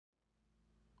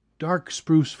dark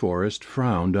spruce forest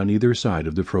frowned on either side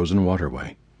of the frozen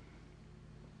waterway.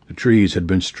 The trees had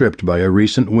been stripped by a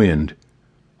recent wind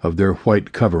of their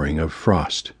white covering of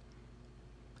frost,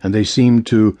 and they seemed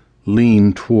to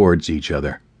lean towards each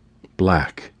other,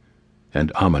 black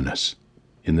and ominous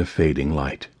in the fading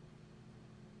light.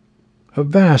 A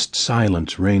vast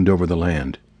silence reigned over the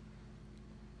land.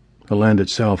 The land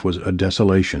itself was a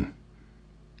desolation,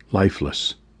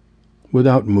 lifeless,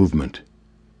 without movement,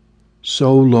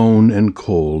 so lone and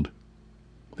cold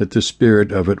that the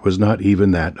spirit of it was not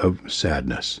even that of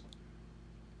sadness.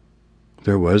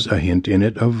 There was a hint in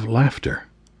it of laughter,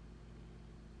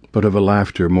 but of a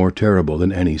laughter more terrible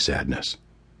than any sadness,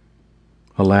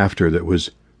 a laughter that was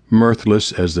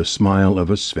mirthless as the smile of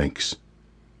a sphinx,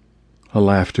 a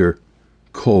laughter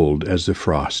cold as the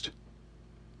frost,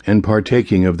 and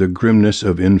partaking of the grimness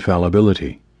of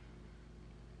infallibility.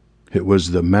 It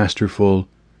was the masterful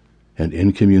and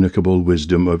incommunicable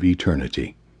wisdom of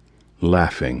eternity,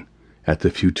 laughing at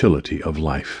the futility of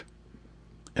life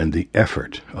and the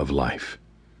effort of life.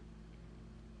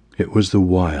 It was the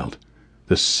wild,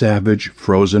 the savage,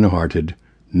 frozen-hearted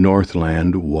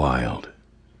Northland wild.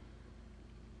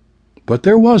 But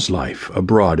there was life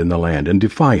abroad in the land, and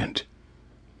defiant.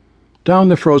 Down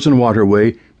the frozen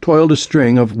waterway toiled a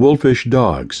string of wolfish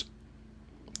dogs.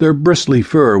 Their bristly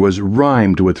fur was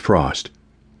rimed with frost.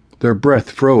 Their breath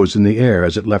froze in the air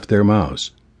as it left their mouths,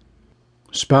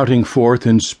 spouting forth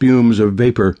in spumes of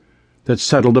vapor that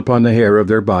settled upon the hair of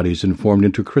their bodies and formed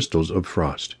into crystals of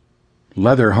frost.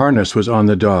 Leather harness was on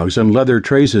the dogs, and leather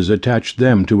traces attached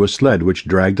them to a sled which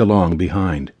dragged along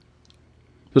behind.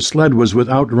 The sled was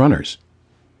without runners.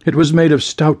 It was made of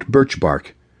stout birch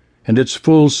bark, and its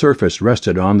full surface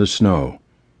rested on the snow.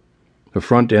 The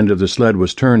front end of the sled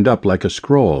was turned up like a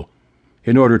scroll,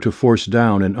 in order to force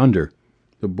down and under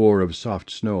the bore of soft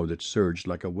snow that surged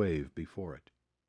like a wave before it.